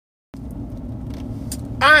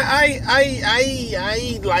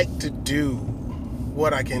I like to do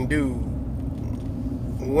what I can do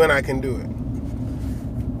when I can do it.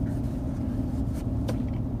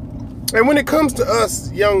 And when it comes to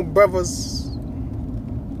us young brothers,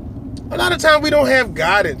 a lot of times we don't have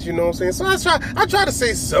guidance, you know what I'm saying? So I try to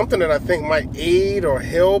say something that I think might aid or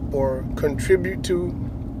help or contribute to,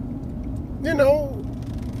 you know,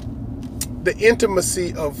 the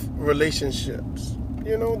intimacy of relationships,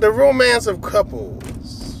 you know, the romance of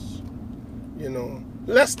couples, you know,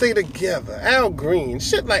 let's stay together, Al Green,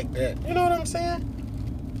 shit like that, you know what I'm saying?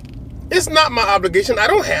 It's not my obligation, I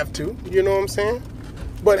don't have to, you know what I'm saying?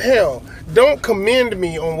 But hell, don't commend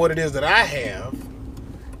me on what it is that I have,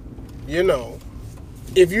 you know,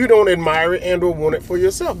 if you don't admire it and or want it for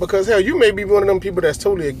yourself. Because hell, you may be one of them people that's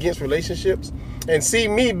totally against relationships and see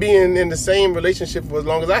me being in the same relationship for as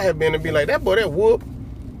long as I have been and be like, that boy, that whoop,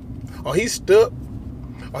 or he's stuck,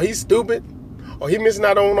 or he's stupid, or he missing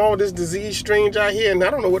out on all this disease strange out here, and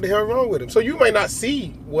I don't know what the hell wrong with him. So you might not see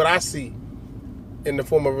what I see in the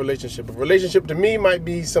form of a relationship. A relationship to me might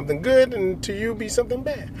be something good and to you be something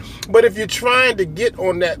bad. But if you're trying to get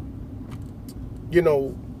on that, you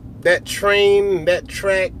know, that train, that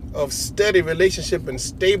track of steady relationship and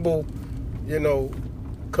stable, you know,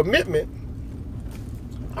 commitment,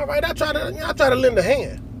 all right, I try to lend a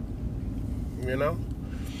hand, you know.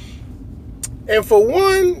 And for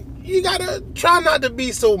one, you gotta try not to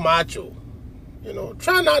be so macho, you know.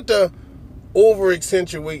 Try not to over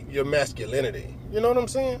accentuate your masculinity. You know what I'm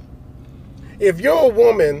saying? If your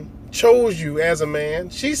woman chose you as a man,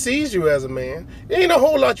 she sees you as a man, there ain't a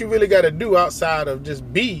whole lot you really got to do outside of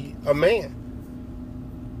just be a man.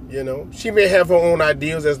 You know, she may have her own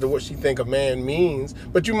ideals as to what she think a man means,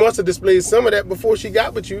 but you must have displayed some of that before she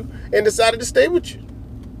got with you and decided to stay with you.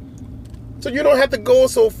 So you don't have to go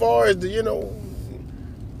so far as to, you know,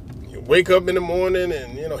 you wake up in the morning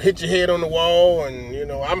and, you know, hit your head on the wall and, you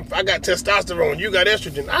know, I got testosterone, you got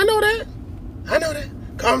estrogen. I know that.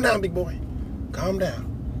 Calm down, big boy. Calm down.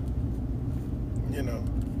 You know.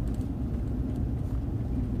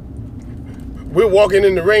 We're walking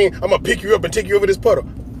in the rain. I'm going to pick you up and take you over this puddle.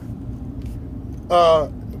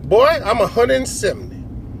 Boy, I'm 170.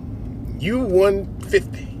 You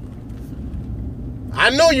 150. I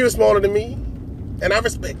know you're smaller than me, and I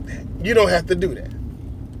respect that. You don't have to do that.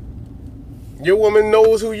 Your woman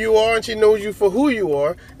knows who you are, and she knows you for who you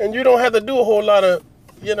are, and you don't have to do a whole lot of,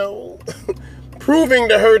 you know, proving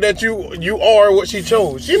to her that you are what she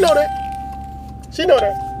chose. She know that. She know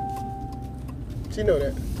that. She know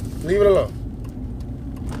that. Leave it alone.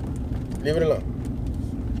 Leave it alone.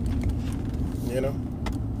 You know?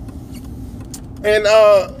 And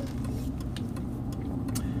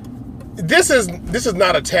this is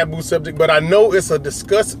not a taboo subject, but I know it's a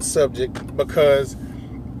discussed subject because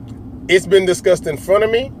it's been discussed in front of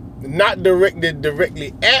me, not directed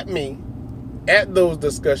directly at me at those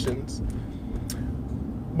discussions.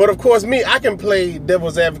 But of course, I can play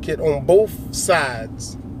devil's advocate on both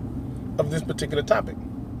sides of this particular topic.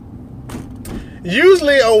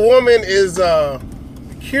 Usually a woman is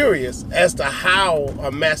curious as to how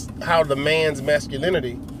the man's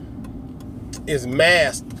masculinity is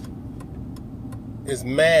masked.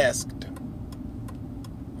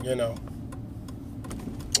 You know.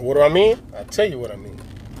 What do I mean? I'll tell you what I mean.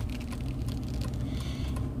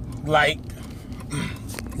 Like,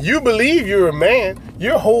 you believe you're a man.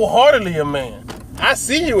 You're wholeheartedly a man. I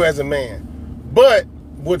see you as a man. But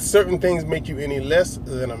would certain things make you any less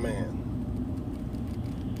than a man?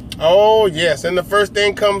 Oh, yes. And the first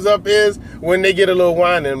thing comes up is when they get a little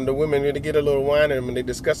wine in them. The women, they get a little wine in them and they're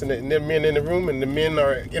discussing it. And the men in the room and the men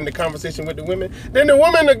are in the conversation with the women. Then the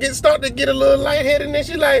woman will start to get a little lightheaded and then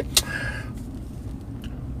she's like,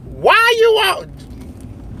 why you out?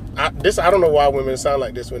 I don't know why women sound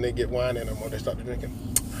like this when they get wine in them or they start to drinking.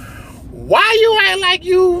 Why you act like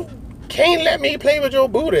you can't let me play with your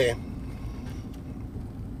booty?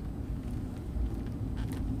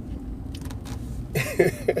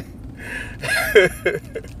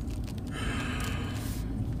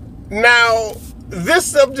 Now, this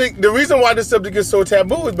subject, the reason why this subject is so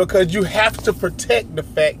taboo is because you have to protect the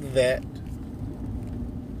fact that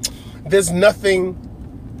there's nothing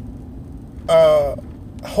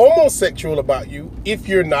homosexual about you if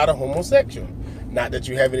you're not a homosexual. Not that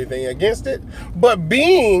you have anything against it, but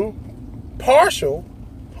being partial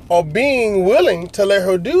or being willing to let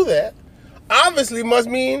her do that obviously must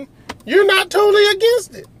mean you're not totally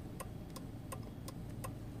against it.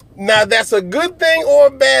 Now, that's a good thing or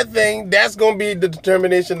a bad thing. That's going to be the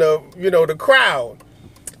determination of, you know, the crowd.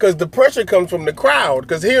 Because the pressure comes from the crowd.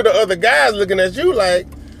 Because here the other guys looking at you like,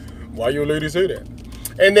 why your lady say that?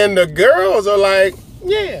 And then the girls are like,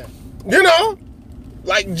 Yeah. You know?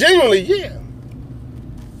 Like, genuinely, yeah.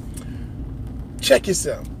 Check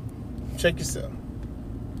yourself. Check yourself.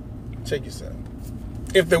 Check yourself.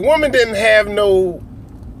 If the woman didn't have no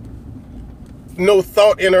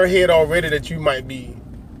thought in her head already that you might be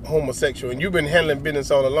homosexual and you've been handling business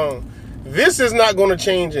all along, this is not going to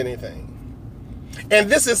change anything. And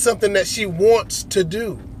this is something that she wants to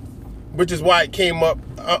do, which is why it came up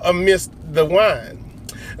amidst the wine.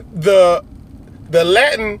 The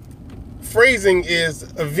Latin phrasing is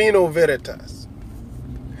vino veritas.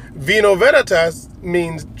 Vino veritas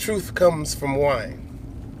means truth comes from wine,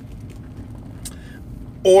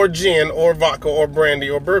 or gin, or vodka, or brandy,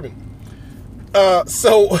 or bourbon.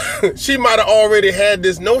 So she might have already had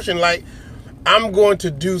this notion like, I'm going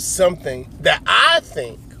to do something that I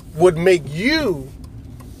think would make you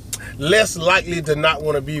less likely to not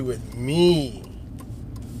want to be with me.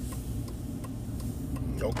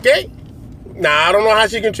 Okay? Now, I don't know how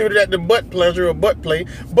she contributed that to butt pleasure or butt play,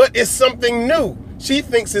 but it's something new. She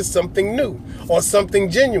thinks it's something new or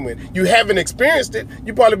something genuine. You haven't experienced it.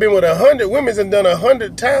 You've probably been with 100 women and done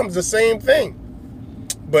 100 times the same thing.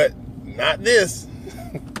 But not this.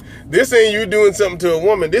 This ain't you doing something to a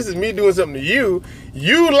woman. This is me doing something to you.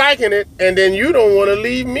 You liking it, and then you don't want to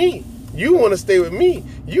leave me. You want to stay with me.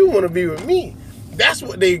 You want to be with me. That's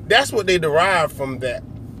what they derive from that.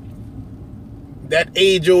 That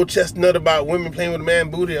age-old chestnut about women playing with a man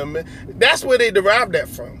booty. That's where they derive that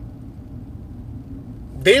from.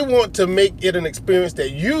 They want to make it an experience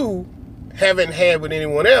that you haven't had with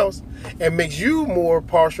anyone else and makes you more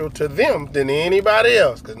partial to them than anybody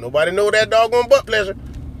else, because nobody know that doggone butt pleasure.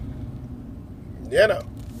 You know.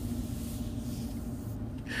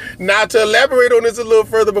 Now, to elaborate on this a little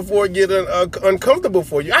further before it gets uncomfortable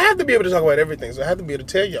for you, I have to be able to talk about everything, so I have to be able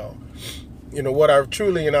to tell y'all, what I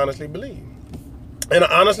truly and honestly believe. And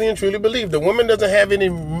I honestly and truly believe the woman doesn't have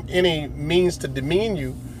any means to demean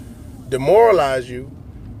you, demoralize you,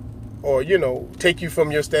 or, take you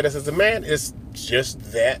from your status as a man. It's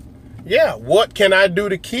just that, yeah, what can I do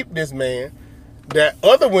to keep this man that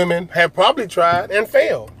other women have probably tried and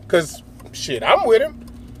failed? Because, shit, I'm with him.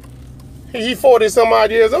 He 40 some odd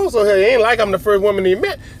years old, so it ain't like I'm the first woman he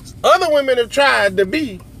met. Other women have tried to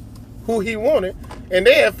be who he wanted, and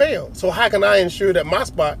they have failed. So how can I ensure that my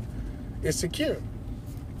spot is secure?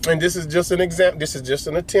 And this is just an example. This is just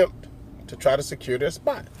an attempt to try to secure their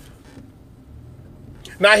spot.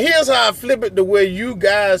 Now, here's how I flip it to where you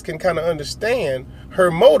guys can kind of understand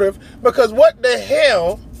her motive, because what the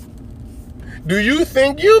hell do you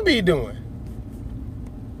think you be doing?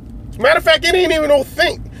 Matter of fact, it ain't even no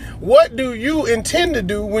think. What do you intend to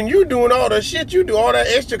do when you doing all the shit you do, all that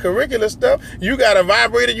extracurricular stuff? You got a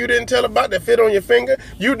vibrator you didn't tell about that fit on your finger.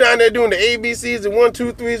 You down there doing the ABCs and 1,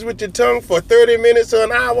 2, 3s with your tongue for 30 minutes or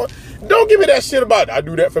an hour. Don't give me that shit about, I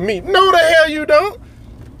do that for me. No, the hell you don't.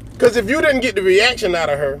 Because if you didn't get the reaction out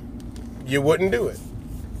of her, you wouldn't do it.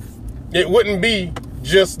 It wouldn't be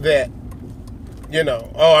just that,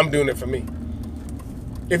 oh, I'm doing it for me.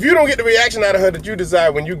 If you don't get the reaction out of her that you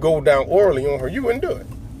desire when you go down orally on her, you wouldn't do it.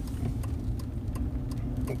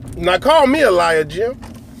 Now, call me a liar, Jim.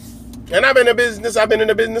 And I've been in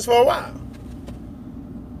the business for a while.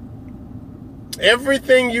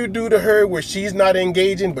 Everything you do to her where she's not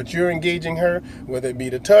engaging, but you're engaging her, whether it be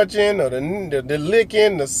the touching or the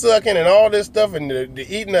licking, the sucking, and all this stuff, and the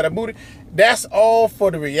eating of the booty, that's all for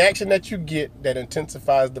the reaction that you get that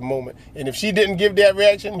intensifies the moment. And if she didn't give that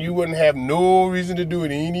reaction, you wouldn't have no reason to do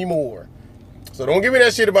it anymore. So don't give me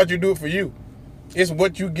that shit about you do it for you. It's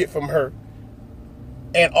what you get from her.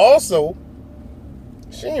 And also,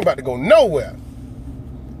 she ain't about to go nowhere.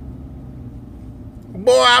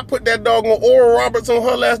 Boy, I put that doggone Oral Roberts on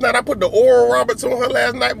her last night. I put the Oral Roberts on her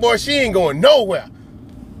last night. Boy, she ain't going nowhere.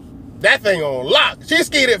 That thing on lock. She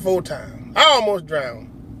skated 4 times. I almost drowned.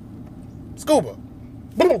 Scuba.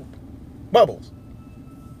 Boom. Bubbles.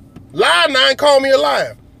 Lie 9, call me a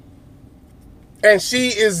liar. And she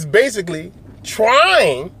is basically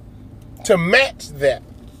trying to match that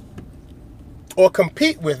or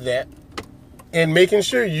compete with that and making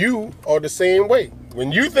sure you are the same way.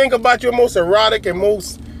 When you think about your most erotic and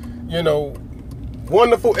most,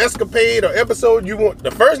 wonderful escapade or episode,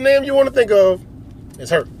 the first name you want to think of is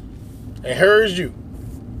her. And her is you.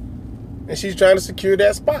 And she's trying to secure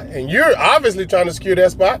that spot. And you're obviously trying to secure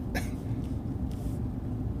that spot.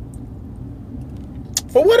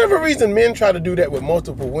 For whatever reason, men try to do that with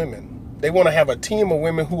multiple women. They want to have a team of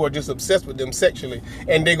women who are just obsessed with them sexually.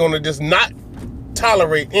 And they're going to just not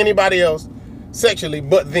tolerate anybody else sexually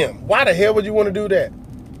but them. Why the hell would you want to do that?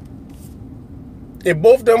 If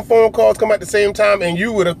both them phone calls come at the same time and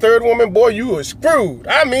you with a third woman, boy, you are screwed.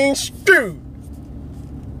 I mean screwed.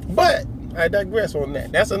 But I digress on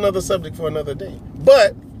that. That's another subject for another day.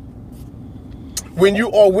 But when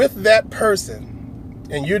you are with that person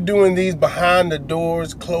and you're doing these behind the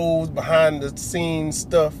doors, closed, behind the scenes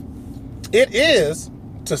stuff, it is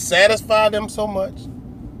to satisfy them so much,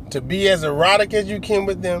 to be as erotic as you can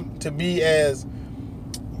with them, to be as,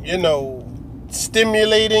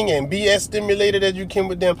 stimulating and be as stimulated as you can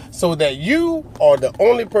with them, so that you are the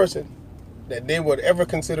only person that they would ever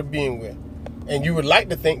consider being with. And you would like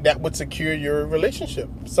to think that would secure your relationship,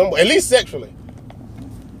 at least sexually.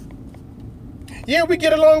 Yeah, we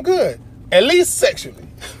get along good. At least sexually.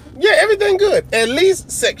 Yeah, everything good. At least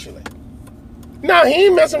sexually. Now, he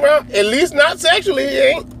ain't messing around. At least not sexually, he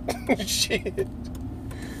ain't. Shit.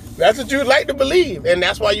 That's what you'd like to believe. And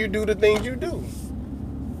that's why you do the things you do.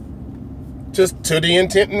 Just to the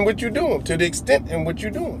intent in what you're doing. To the extent in what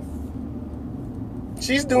you're doing.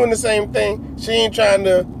 She's doing the same thing. She ain't trying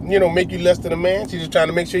to, make you less than a man. She's just trying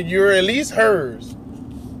to make sure you're at least hers.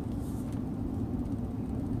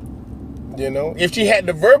 If she had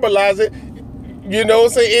to verbalize it,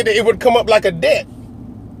 say it would come up like a debt.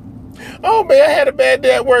 Oh, man, I had a bad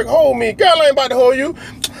day at work. Hold me. Girl, I ain't about to hold you.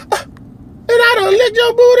 And I done lick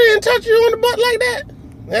your booty and touch you on the butt like that.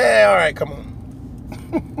 Yeah, all right, come on.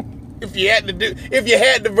 If you had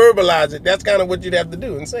to verbalize it, that's kind of what you'd have to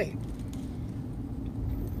do and say.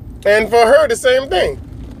 And for her, the same thing.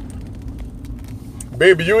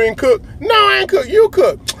 Baby, you ain't cook. No, I ain't cook. You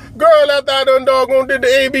cook. Girl, after I done doggone did the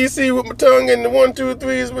ABC with my tongue and the 1, 2,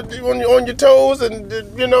 3s on your toes and,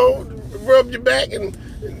 rubbed your back and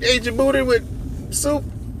ate your booty with soup,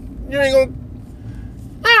 you ain't gonna...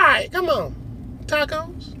 All right, come on.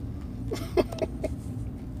 Tacos.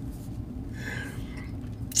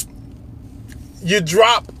 You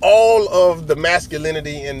drop all of the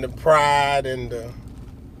masculinity and the pride and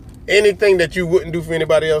anything that you wouldn't do for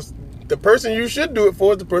anybody else. The person you should do it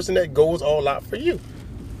for is the person that goes all out for you.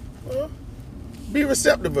 Well, be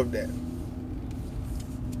receptive of that.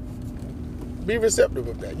 Be receptive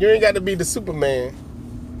of that. You ain't got to be the Superman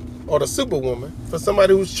or the Superwoman for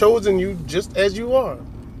somebody who's chosen you just as you are.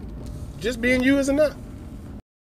 Just being you is enough.